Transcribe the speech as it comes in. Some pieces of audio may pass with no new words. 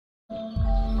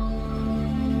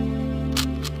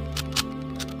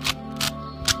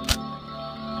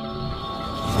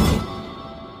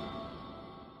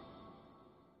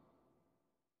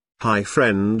Hi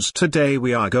friends, today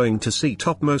we are going to see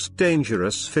top most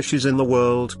dangerous fishes in the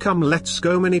world. Come, let's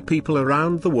go. Many people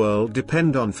around the world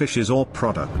depend on fishes or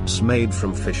products made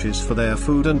from fishes for their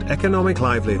food and economic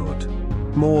livelihood.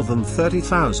 More than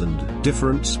 30,000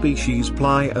 different species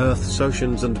ply Earth's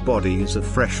oceans and bodies of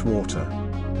fresh water.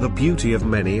 The beauty of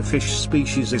many fish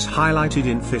species is highlighted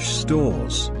in fish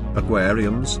stores,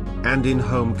 aquariums, and in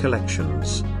home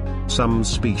collections. Some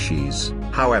species,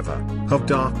 however, have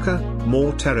darker,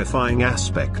 more terrifying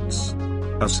aspects.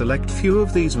 A select few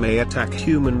of these may attack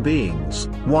human beings,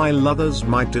 while others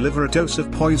might deliver a dose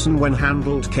of poison when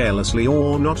handled carelessly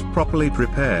or not properly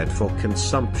prepared for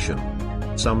consumption.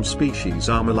 Some species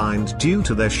are maligned due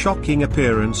to their shocking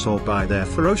appearance or by their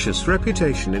ferocious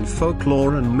reputation in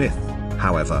folklore and myth.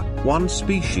 However, one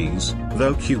species,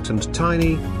 though cute and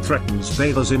tiny, threatens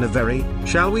bathers in a very,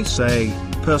 shall we say,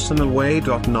 personal way.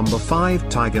 Number 5.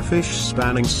 Tigerfish.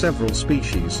 Spanning several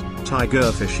species,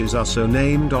 tigerfishes are so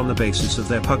named on the basis of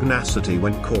their pugnacity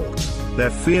when caught, their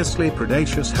fiercely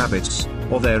predaceous habits,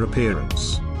 or their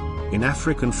appearance. In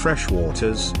African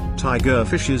freshwaters,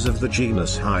 tigerfishes of the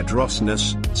genus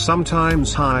Hydrocynus,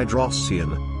 sometimes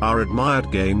Hydrocyon, are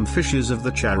admired game fishes of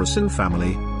the Characin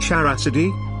family,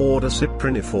 Characidae, order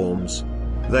Cypriniformes.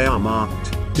 They are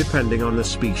marked, depending on the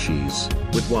species,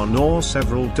 with one or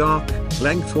several dark,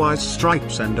 lengthwise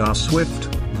stripes and are swift,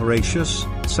 voracious,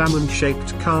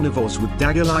 salmon-shaped carnivores with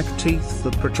dagger-like teeth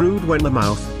that protrude when the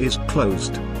mouth is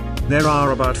closed. There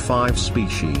are about 5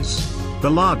 species. The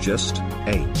largest,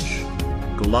 H.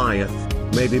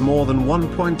 Goliath, may be more than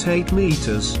 1.8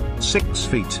 meters, 6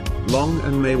 feet, long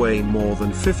and may weigh more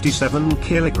than 57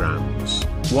 kilograms,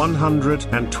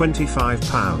 125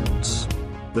 pounds.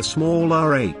 The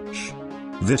smaller H.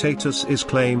 Vittatus is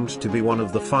claimed to be one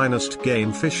of the finest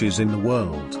game fishes in the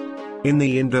world. In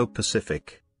the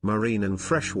Indo-Pacific, marine and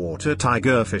freshwater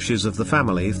tigerfishes of the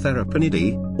family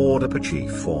Therapinidae, order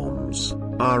Pachyformes,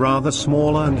 are rather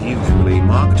smaller and usually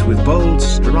marked with bold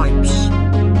stripes.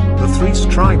 The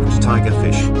 3-striped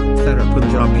tigerfish,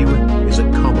 Therapunjabua, is a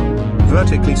common,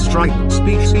 vertically striped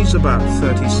species about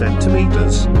 30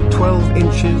 centimeters, 12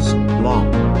 inches,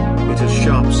 long. It has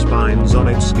sharp spines on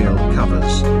its gill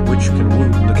covers, which can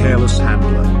wound a careless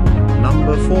handler.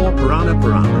 Number 4.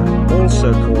 Piranha,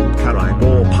 also called carabe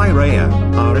or piraea,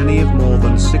 are any of more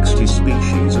than 60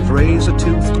 species of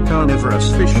razor-toothed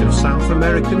carnivorous fish of South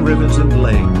American rivers and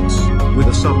lakes, with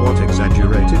a somewhat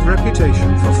exaggerated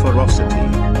reputation for ferocity.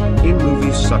 In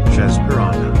movies such as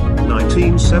Piranha,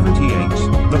 1978,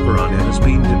 the piranha has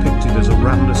been depicted as a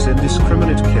ravenous,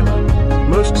 indiscriminate killer.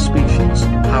 Most species,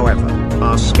 however,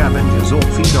 are scavengers or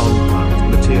feed on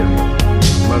plant material.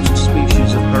 Most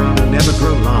species of piranha never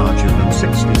grow larger than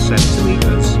 60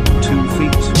 centimeters, 2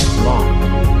 feet, long.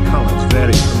 Colors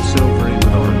vary from silvery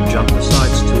with orange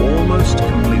undersides to almost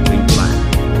completely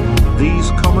black. These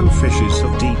common fishes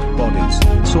have deep bodies,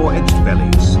 saw-edged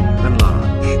bellies, and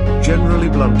large, generally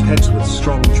blunt heads with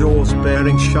strong jaws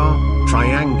bearing sharp,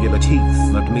 triangular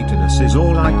teeth that meet in a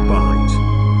scissor-like bite.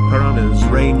 Piranhas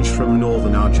range from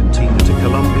northern Argentina to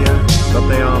Colombia, but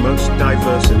they are most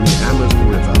diverse in the Amazon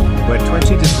River, where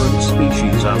 20 different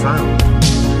species are found.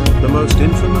 The most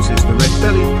infamous is the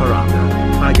red-bellied piranha,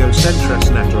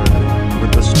 Pygocentrus naturalis,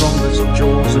 with the strongest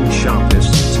jaws and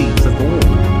sharpest teeth of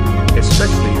all.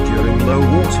 Especially during low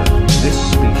water, this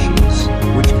species,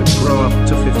 which can grow up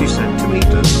to 50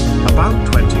 centimeters, about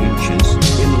 20 inches,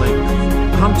 in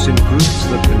length, hunts in groups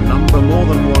that can number more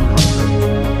than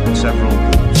 100. Several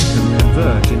groups can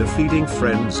converge in a feeding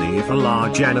frenzy if a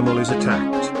large animal is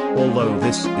attacked, although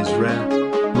this is rare.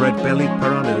 Red-bellied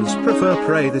piranhas prefer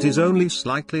prey that is only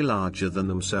slightly larger than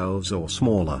themselves or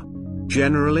smaller.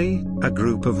 Generally, a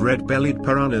group of red-bellied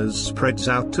piranhas spreads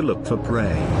out to look for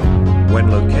prey. When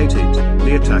located,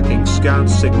 the attacking scout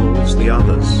signals the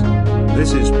others.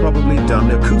 This is probably done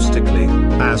acoustically,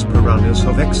 as piranhas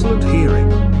have excellent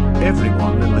hearing.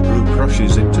 Everyone in the group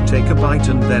rushes in to take a bite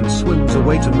and then swims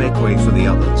away to make way for the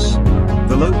others.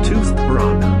 The low-toothed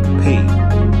piranha, P.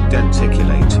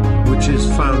 denticulate, which is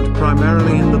found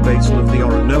primarily in the basin of the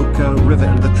Orinoco River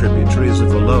and the tributaries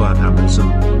of the lower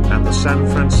Amazon, and the San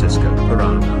Francisco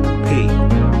piranha, P.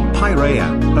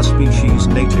 piraea, a species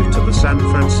native to the San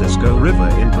Francisco River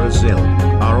in Brazil,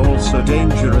 are also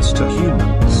dangerous to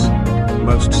humans.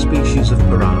 Most species of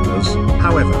piranhas,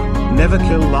 however, never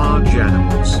kill large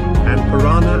animals, and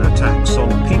piranha attacks on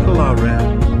people are rare.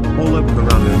 Although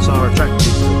piranhas are attracted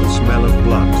to the smell of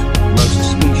blood,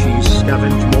 most species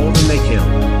scavenge more than they kill.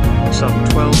 Some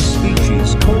 12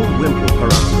 species called wimple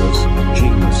piranhas,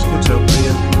 genus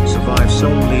Phytoplankton, survive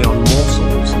solely on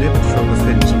morsels nipped from the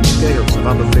fins and scales of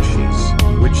other fishes,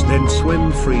 which then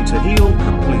swim free to heal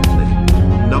completely.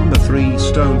 Number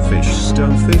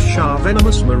stonefish are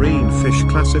venomous marine fish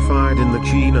classified in the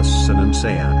genus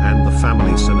Cynanthea and the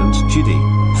family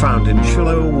Cynanthecidae, found in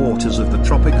shallow waters of the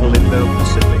tropical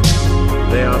Indo-Pacific.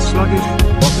 They are sluggish,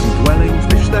 bottom-dwelling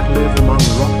fish that live among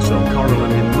rocks or coral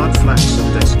and in mudflats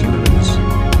and estuaries.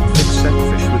 Thick-set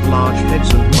fish with large heads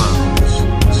and mouths,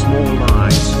 small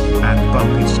eyes, and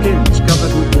bumpy skins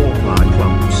covered with wart-like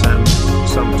clumps and,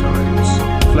 sometimes,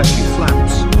 fleshy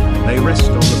flaps. They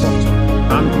rest on the bottom,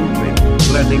 unmoving,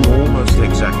 blending almost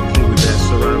exactly with their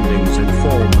surroundings in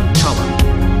form and color.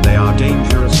 They are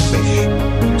dangerous fish.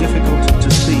 Difficult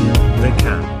to see, they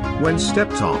can, when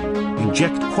stepped on,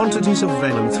 inject quantities of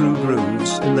venom through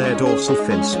grooves in their dorsal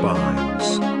fin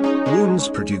spines. Wounds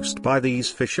produced by these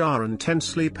fish are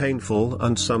intensely painful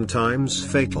and sometimes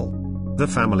fatal. The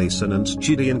family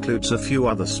Cynanthecidae includes a few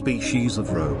other species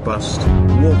of robust,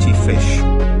 warty fish.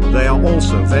 They are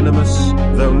also venomous,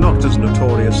 though not as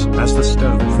notorious as the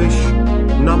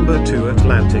stonefish. Number 2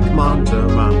 Atlantic manta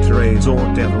rays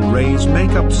or devil rays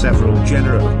make up several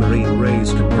genera of marine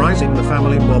rays comprising the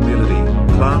family Mobulidae,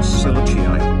 class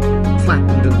Psilochiae.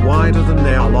 Flattened and wider than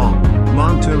they are long,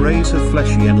 manta rays have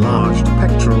fleshy enlarged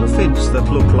pectoral fins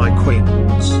that look like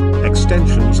wings.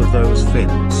 Extensions of those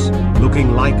fins,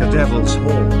 looking like a devil's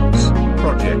horns,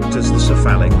 project as the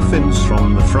cephalic fins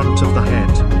from the front of the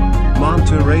head.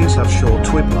 Manta rays have short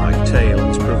whip-like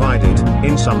tails provided,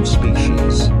 in some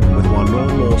species, with one or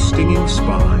more stinging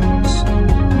spines.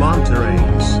 Manta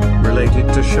rays,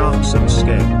 related to sharks and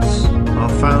skates, are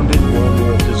found in warm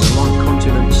waters along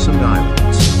continents and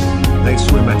islands. They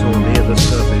swim at or near the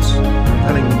surface,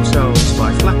 propelling themselves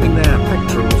by flapping their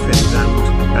pectoral fins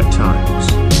and, at times,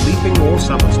 leaping or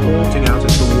somersaulting out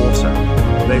of the water.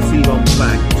 They feed on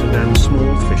plankton and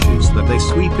small fishes that they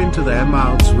sweep into their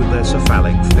mouths with their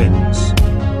cephalic fins.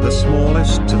 The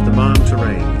smallest of the manta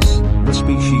rays, the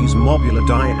species Mobula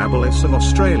diabilis of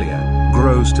Australia,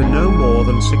 grows to no more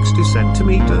than 60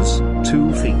 centimeters,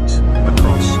 2 feet,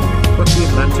 across, but the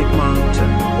Atlantic manta,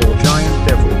 or giant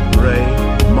devil ray,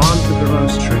 Manta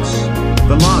girostris,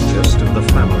 the largest of the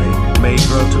family, may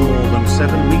grow to more than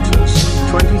 7 meters,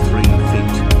 23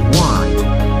 feet, wide.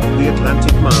 The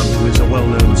Atlantic manta is a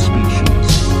well-known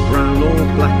species, brown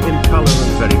or black in color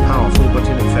and very powerful but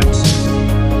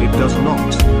inoffensive. It does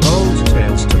not hold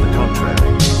tails, to the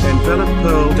contrary, envelop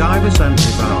pearl divers and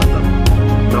devour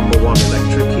them. Number 1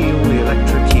 Electric eel. The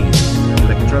electric eel,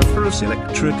 Electrophorus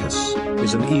electricus,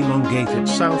 is an elongated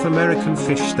South American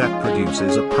fish that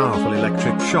produces a powerful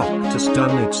electric shock to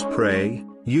stun its prey,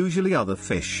 usually other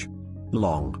fish.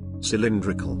 Long,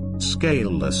 cylindrical,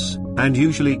 scaleless, and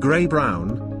usually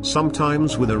gray-brown,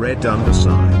 sometimes with a red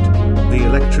underside. The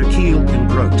electric eel can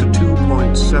grow to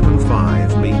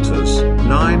 2.75 meters,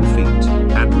 9 feet,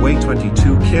 and weigh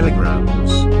 22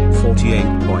 kilograms,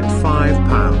 48.5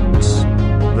 pounds.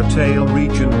 The tail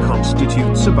region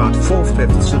constitutes about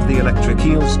 4/5 of the electric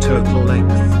eel's total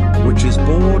length, which is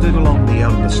bordered along the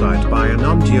underside by an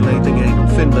undulating anal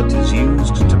fin that is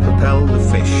used to propel the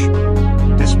fish.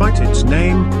 Despite its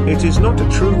name, it is not a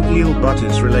true eel but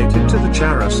is related to the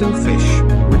charasin fish,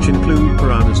 which include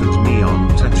piranhas and neon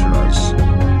tetraras.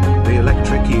 The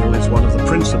electric eel is one of the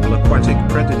principal aquatic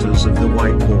predators of the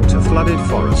whitewater flooded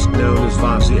forest known as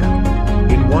Varzea.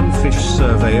 In one fish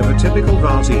survey of a typical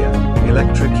Varzea,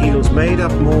 electric eels made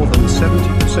up more than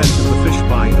 70% of the fish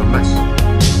biomass.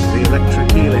 The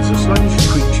electric eel is a sluggish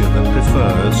creature that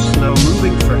prefers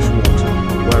slow-moving fresh water,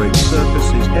 where it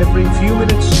surfaces every few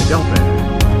minutes to gulp air.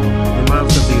 The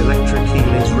mouth of the electric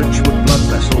eel is rich with blood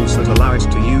vessels that allow it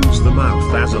to use the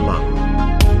mouth as a lung.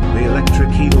 The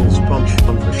electric eel's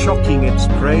penchant for shocking its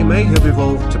prey may have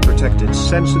evolved to protect its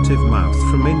sensitive mouth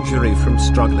from injury from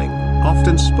struggling,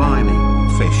 often spiny,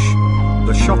 fish.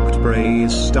 The shocked prey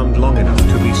is stunned long enough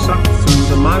to be sucked through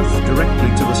the mouth directly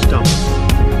to the stomach.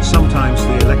 Sometimes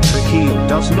the electric eel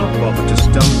does not bother to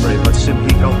stun prey but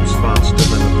simply gulps faster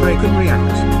than the prey can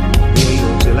react. The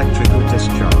eel's electrical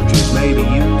discharges may be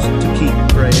used to keep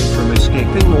prey from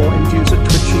escaping or induce a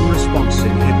twitching response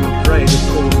in hidden prey that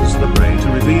causes the prey to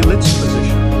reveal its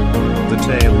position. The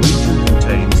tail region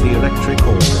contains the electric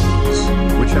organs,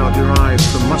 which are derived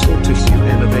from muscle tissue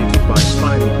innervated by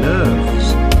spinal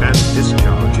nerves, and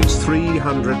discharges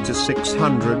 300 to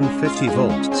 650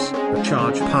 volts, a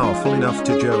charge powerful enough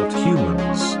to jolt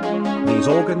humans. These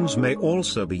organs may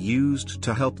also be used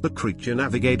to help the creature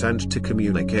navigate and to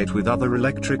communicate with other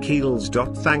electric eels.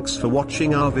 Thanks for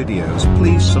watching our videos.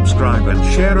 Please subscribe and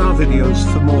share our videos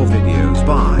for more videos.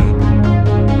 Bye.